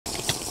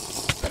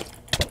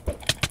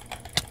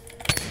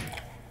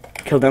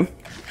Killed him.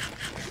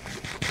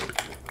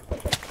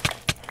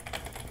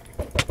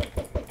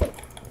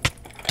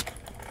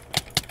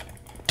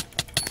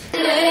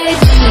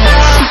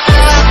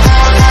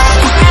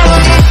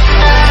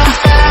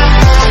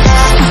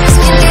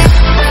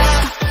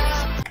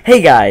 Hey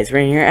guys,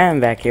 Rain here, I'm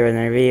back here with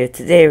another video.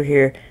 Today we're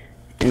here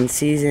in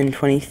season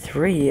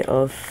 23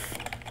 of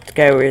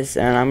Skywars,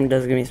 and I'm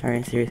just gonna be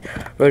starting a series.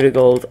 Road to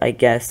Gold, I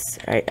guess.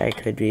 I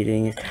could be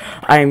doing it.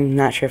 I'm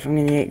not sure if I'm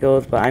gonna get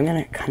gold, but I'm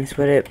gonna kind of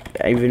split it,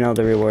 even though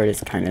the reward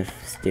is kind of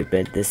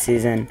stupid this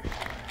season.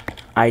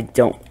 I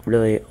don't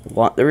really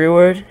want the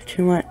reward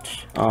too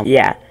much.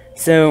 Yeah,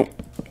 so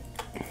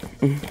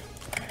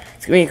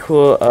it's gonna be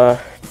cool to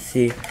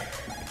see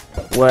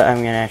what I'm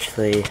gonna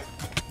actually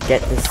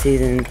get this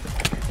season.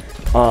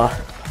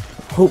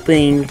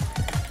 Hoping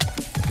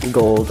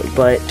gold,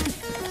 but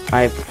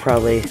I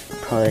probably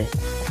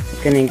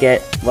gonna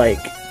get like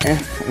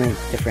something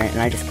different.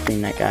 And I just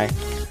cleaned that guy.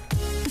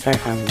 Sorry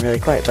if I'm really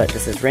quiet, but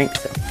this is ranked,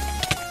 so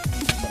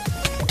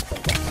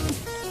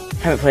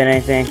haven't played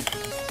anything.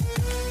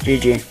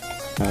 GG.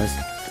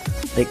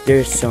 Like,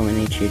 there's so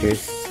many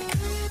cheaters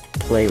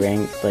play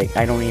ranked. Like,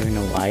 I don't even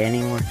know why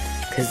anymore,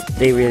 because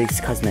they release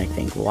cosmetic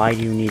things. Why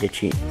do you need to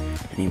cheat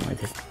anymore?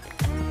 There's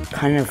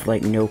kind of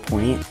like no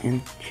point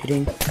in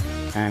cheating.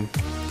 I'm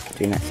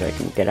doing that so I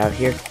can get out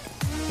here.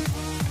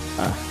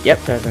 Yep,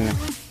 that's in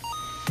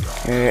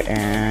there.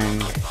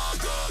 And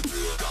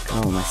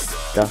got all my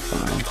stuff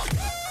on.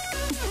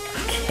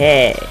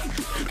 Okay.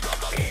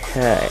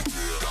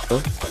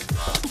 Oh.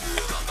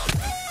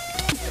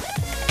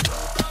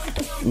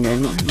 No.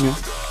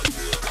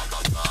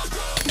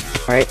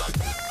 Alright.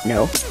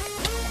 No.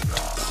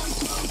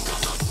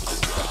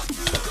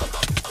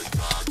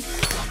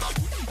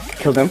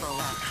 Killed him.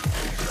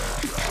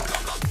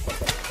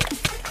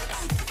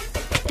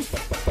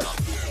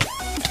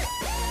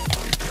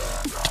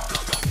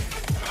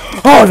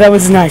 Oh, that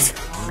was nice.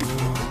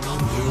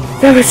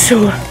 That was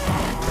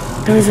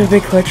a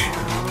big clutch.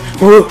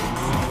 Woo!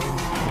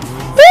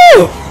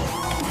 Woo!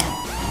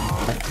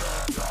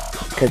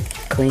 Cause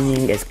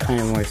cleaning is kind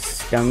of more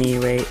scummy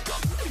way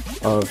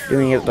of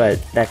doing it,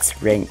 but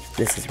that's ranked.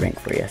 This is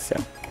ranked for you, so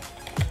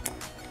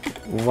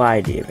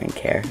why do you even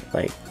care?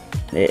 Like,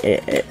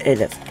 it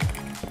doesn't.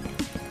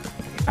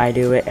 I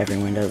do it.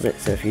 Everyone does it.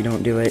 So if you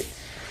don't do it,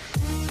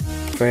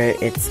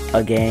 it's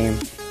a game,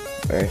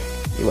 or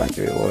you want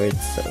the rewards,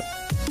 so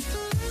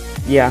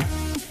yeah,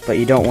 but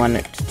you don't want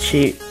it to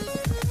cheat.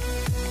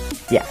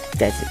 Yeah,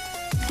 that's it.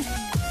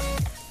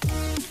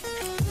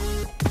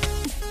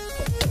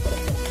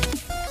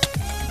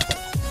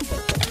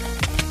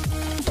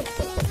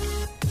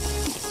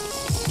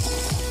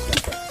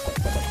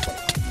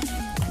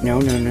 No.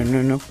 I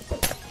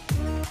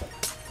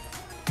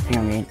think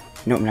I'm getting.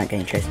 No, I'm not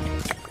getting chased.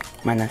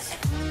 Mind this.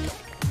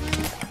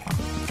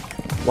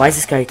 Why is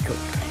this guy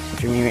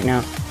after me right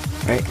now?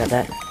 Right, got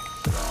that.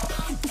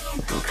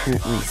 I'm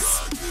currently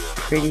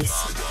pretty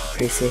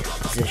safe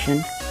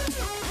position.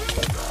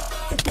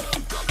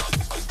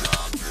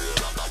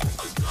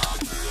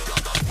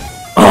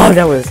 Oh,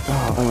 that was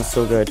almost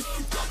so good.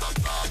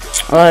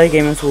 A lot of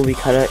gamers will be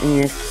cut out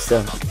in this,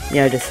 so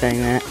yeah, just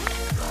saying that.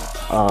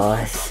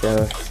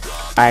 So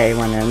I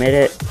want to admit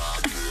it.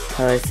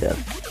 So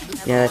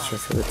yeah, that's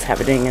just what's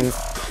happening, and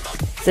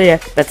so yeah,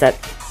 that's that.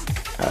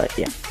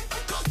 Yeah.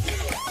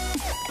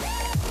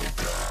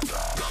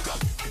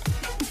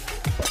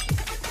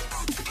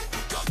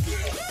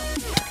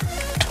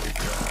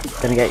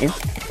 Gonna get you.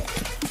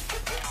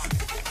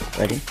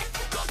 Ready?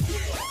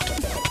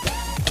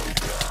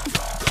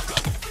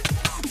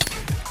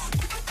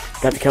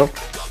 Got the kill.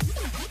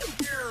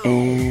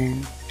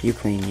 And you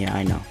clean. Yeah,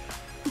 I know.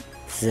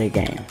 This is a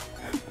game.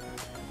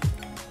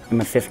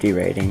 I'm a 50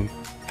 rating.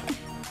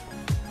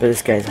 But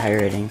this guy's high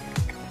rating.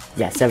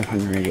 Yeah,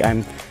 700 rating.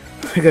 I'm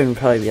gonna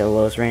probably be the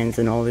lowest ratings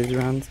in all these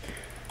rounds.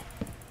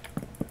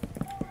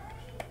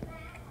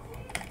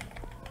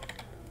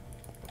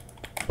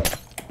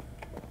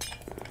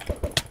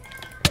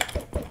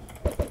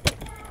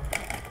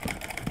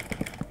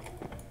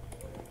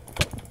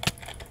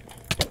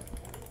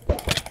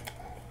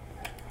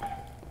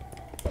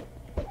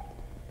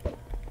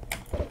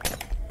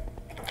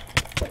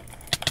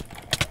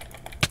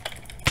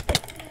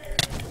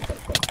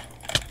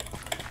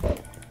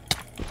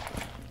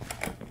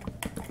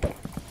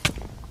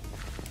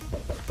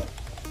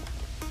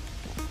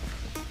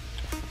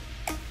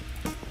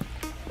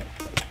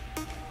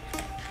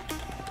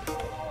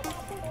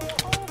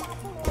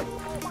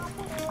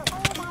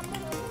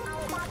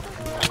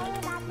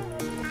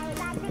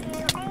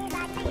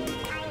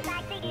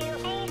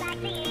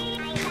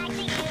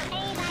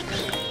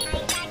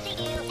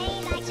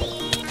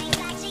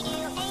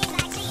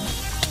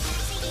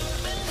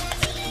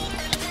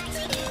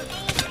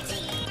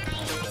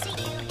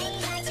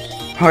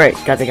 Alright,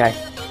 got the guy.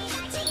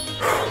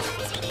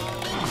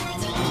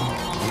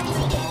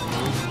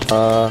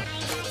 Oh,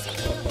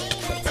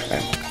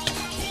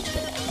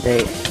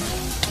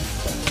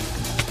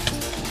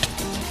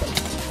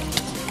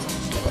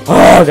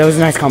 that was a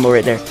nice combo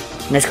right there.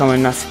 Nice combo,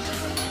 enough.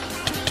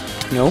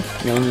 No,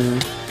 no, no, no.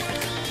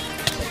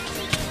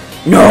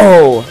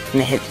 No! I'm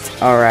gonna hit.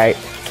 Alright.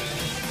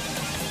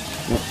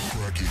 Nope.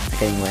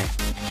 Getting away.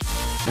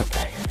 Nope.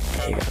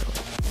 There you go.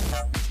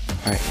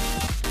 Alright.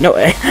 No,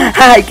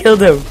 I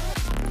killed him!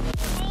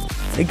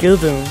 I killed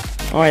him.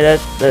 Alright,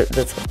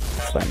 that's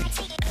funny.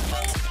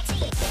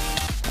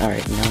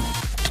 Alright,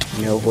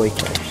 no void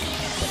killers.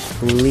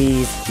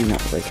 Please do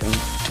not void kill him.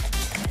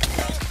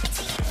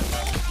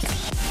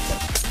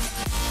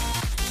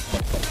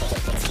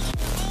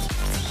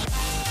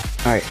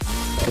 Alright,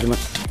 put him up.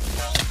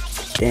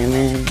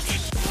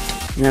 Damage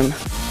them.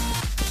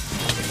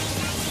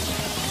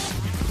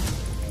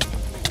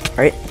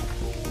 Alright.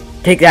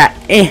 Take that.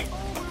 Eh!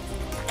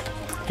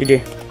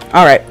 GG.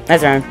 Alright,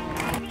 that's round.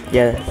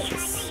 Yeah, that's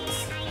just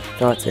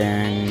thoughts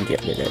and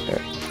yeah,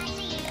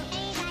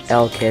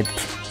 L kid.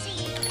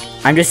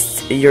 I'm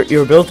just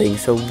you're building,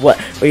 so what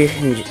do you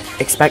can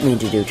expect me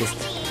to do?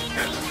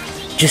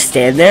 Just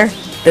stand there?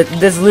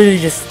 That's literally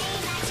just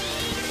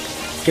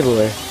give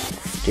away.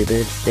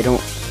 Stupid. They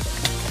don't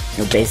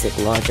know basic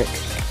logic.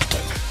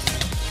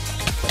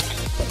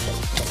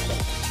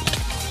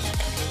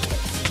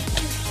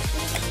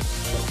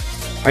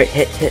 Alright,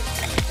 hit.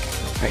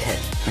 Alright, hit.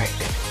 Alright,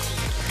 good.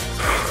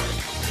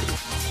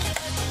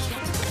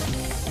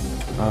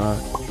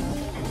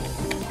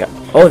 Yeah.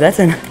 Oh, that's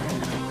a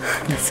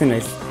nice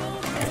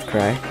death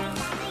cry.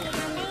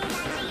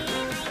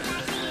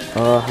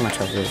 Oh, how much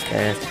health does this guy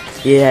have?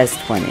 He has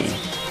 20.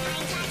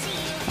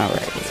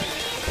 Alright.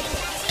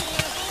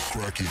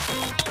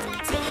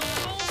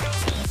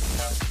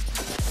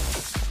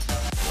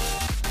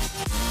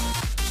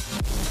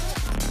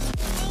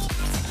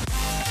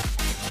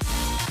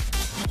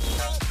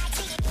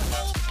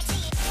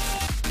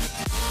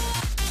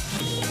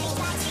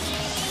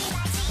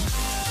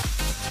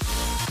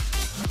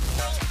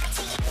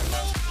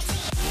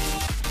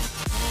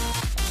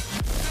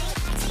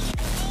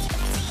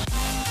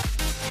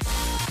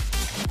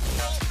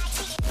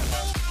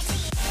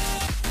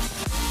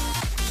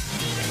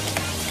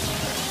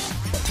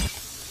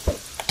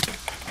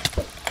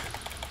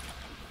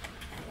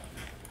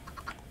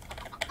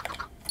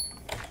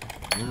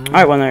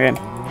 Alright, one more game.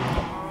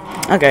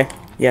 Okay,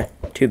 yeah,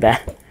 too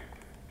bad.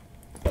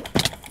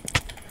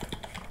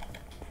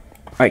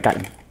 Alright, got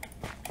him.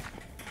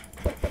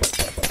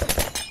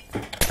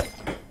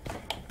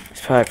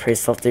 It's probably pretty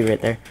salty right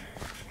there.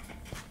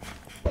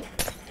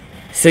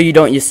 So you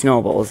don't use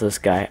snowballs, this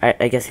guy.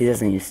 I guess he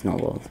doesn't use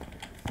snowballs.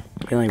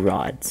 He only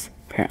rods,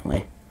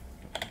 apparently.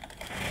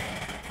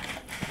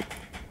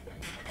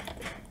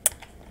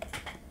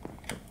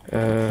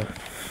 And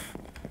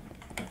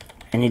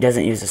he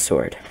doesn't use a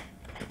sword.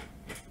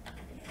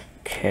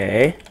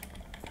 Okay.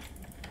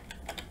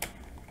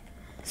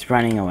 He's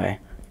running away.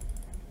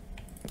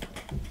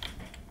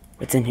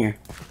 What's in here?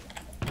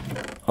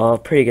 Oh,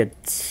 pretty good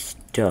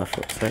stuff,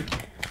 looks like.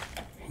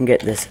 You can get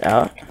this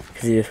out,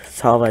 because you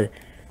saw by the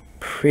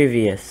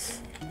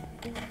previous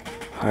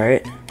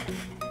part.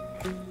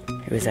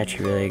 It was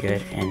actually really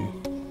good, and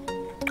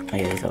oh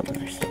yeah, he's all in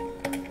there still.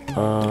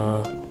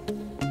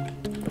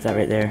 What's that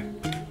right there?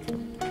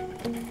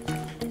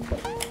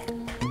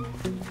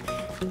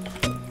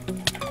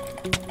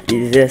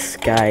 This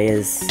guy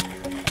is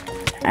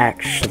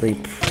actually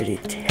pretty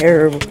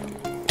terrible.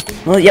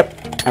 Well, yep,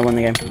 I won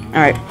the game.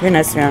 Alright, pretty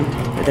nice round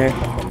right there.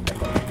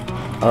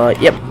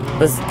 Yep,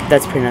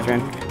 that's pretty nice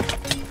round.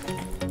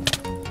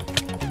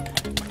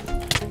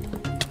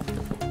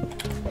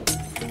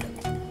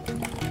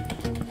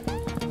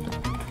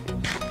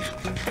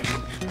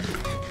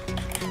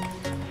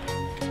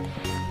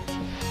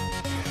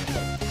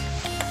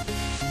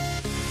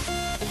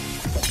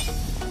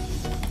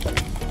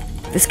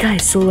 This guy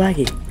is so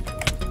laggy.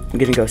 I'm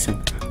gonna ghost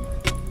him.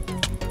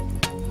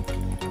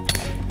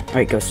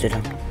 Alright, ghosted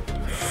him.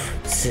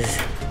 This is...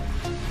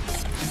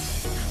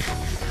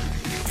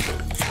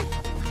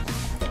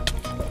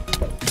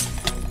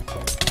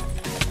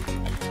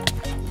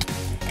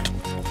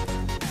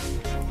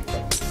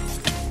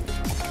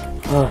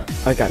 Oh,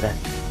 I got that.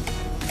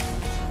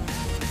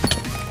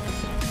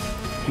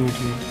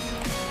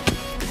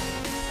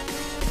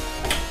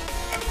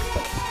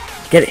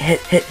 Get it,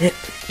 hit.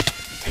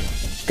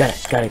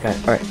 Got it.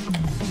 Alright.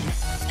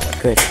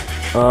 Good.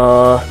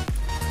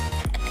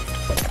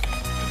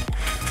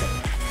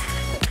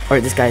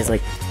 Alright, this guy's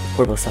like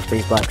horrible stuff, but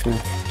he's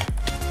blacksmith.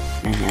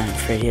 And I'm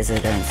afraid he has a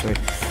diamond sword.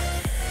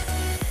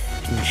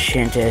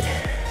 Enchanted.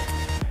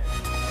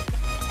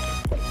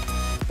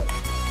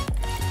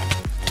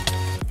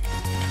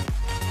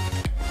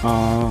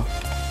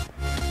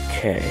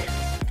 Okay.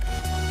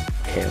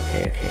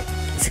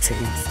 6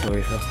 seconds still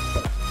refill.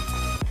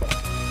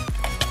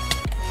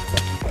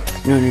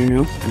 No.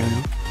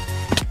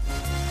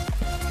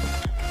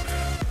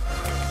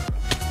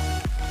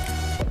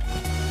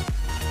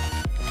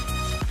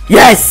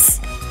 Yes!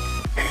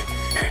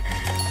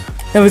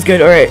 That was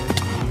good, alright.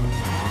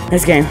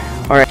 Nice game.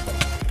 Alright.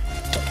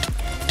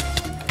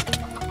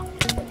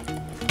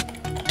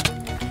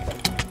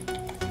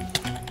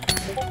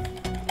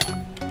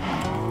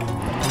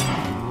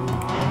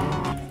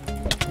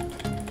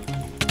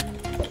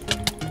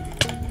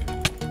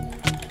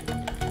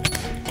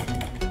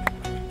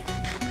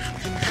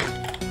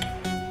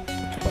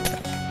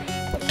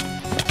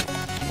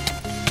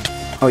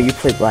 Oh, you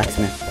play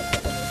blacksmith.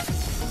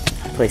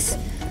 Place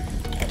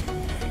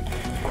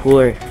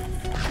cooler.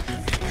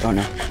 Oh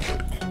no.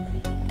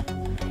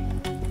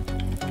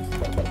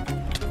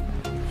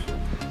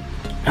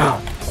 Oh,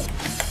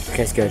 this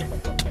guy's good.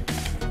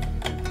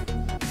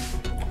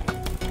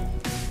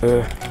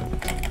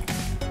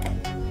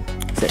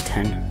 Is that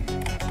 10?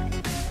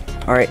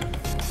 Alright.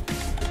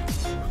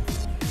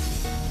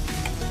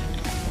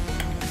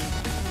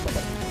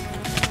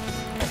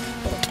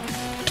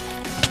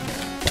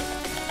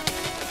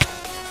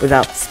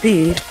 Without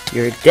speed,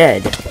 you're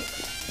dead.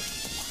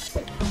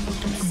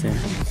 So,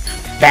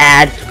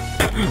 bad!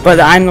 But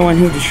I'm the one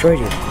who destroyed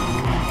you.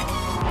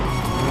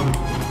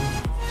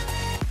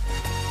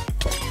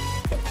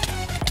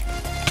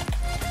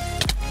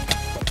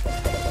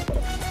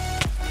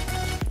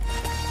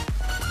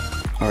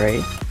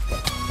 Alright.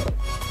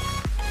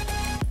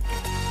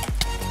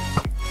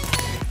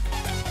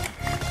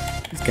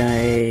 This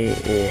guy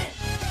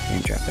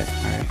didn't drop it.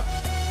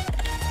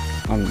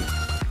 Alright.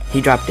 He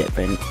dropped it,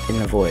 but in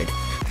the void.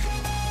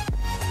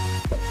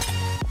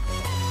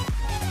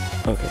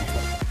 Okay.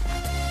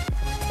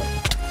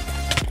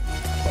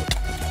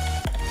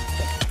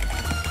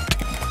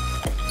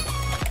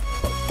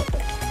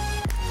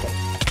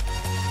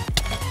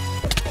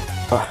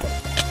 Oh.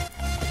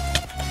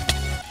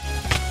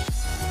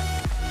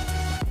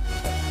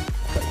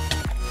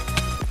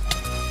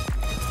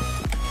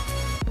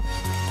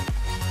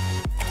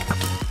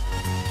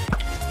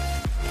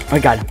 I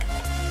got him.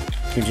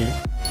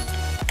 GG.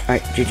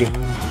 Alright, GG.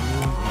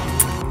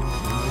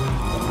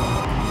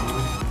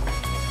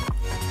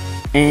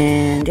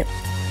 And yep.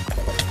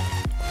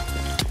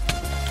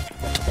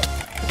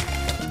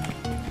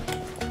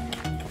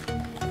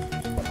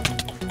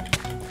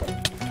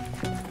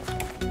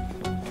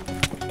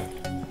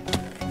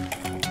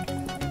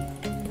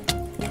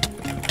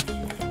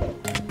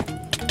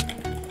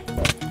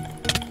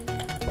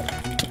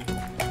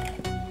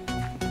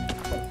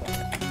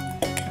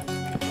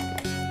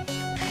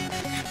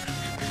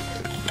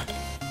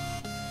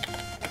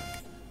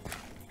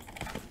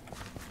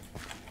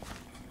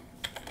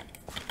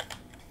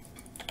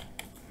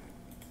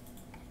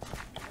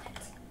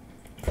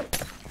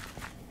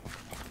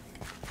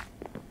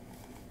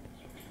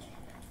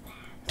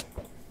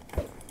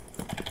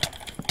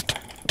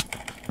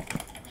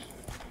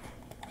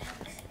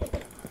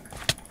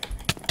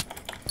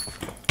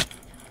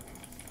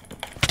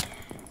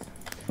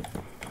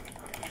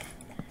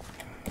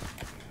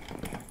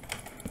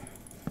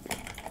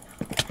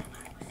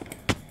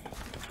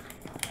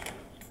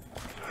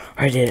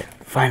 I did it.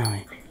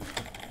 Finally.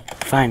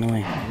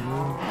 Finally.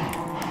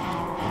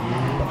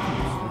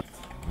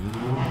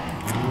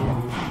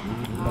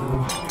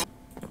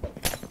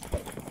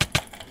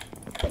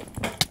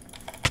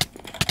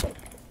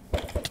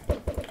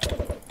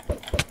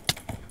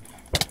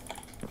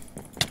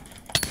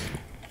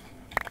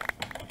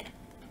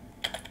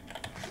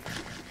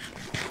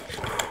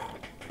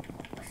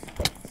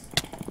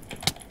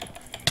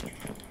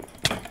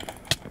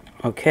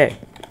 Okay.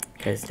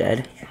 Guy's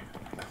dead.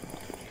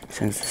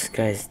 Since this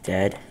guy's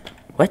dead.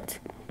 What?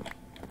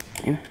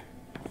 Damn.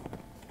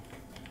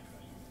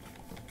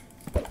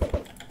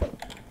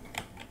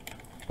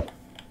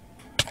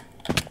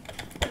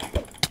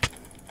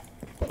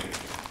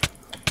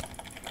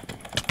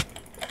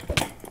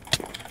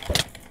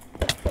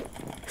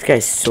 This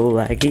guy's so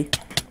laggy.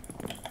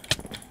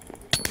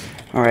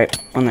 Alright,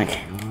 on that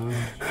game.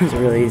 That was a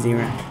really easy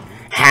round.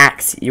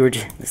 Hacks! You were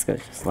just, this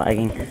guy's just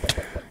lagging.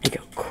 You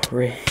go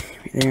crazy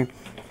right there.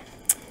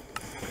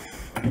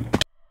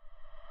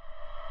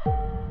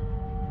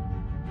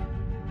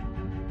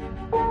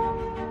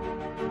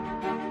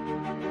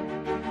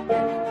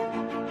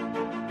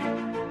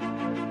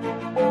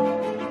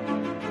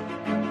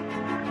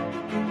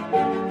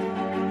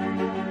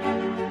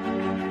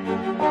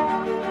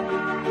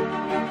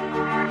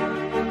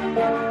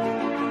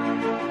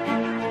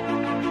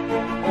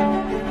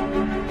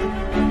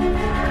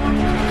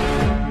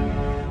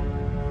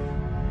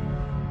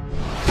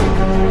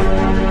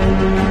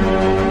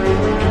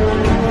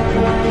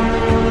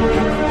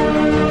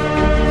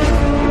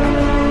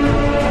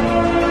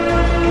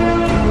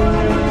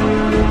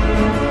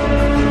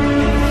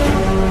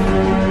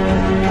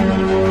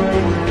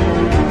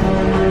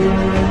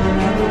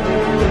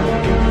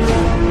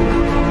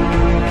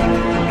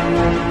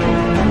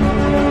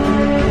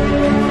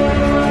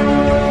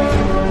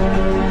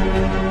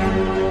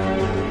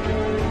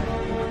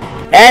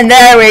 And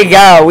there we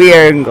go, we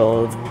are in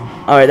gold.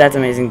 Alright, that's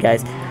amazing,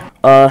 guys.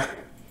 But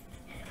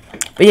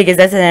yeah, guys,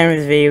 that's the end of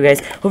this video,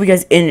 guys. Hope you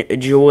guys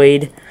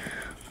enjoyed.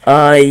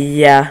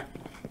 Yeah,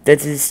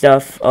 that's his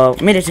stuff.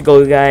 Made it to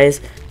gold,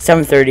 guys.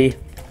 7:30.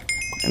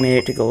 I made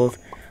it to gold.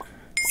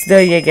 So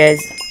yeah,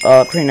 guys.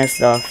 Pretty nice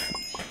stuff.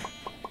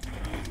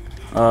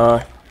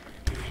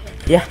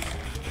 Yeah.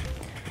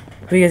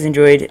 Hope you guys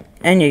enjoyed.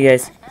 And you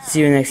guys,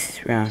 see you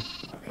next round.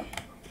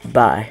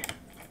 Bye.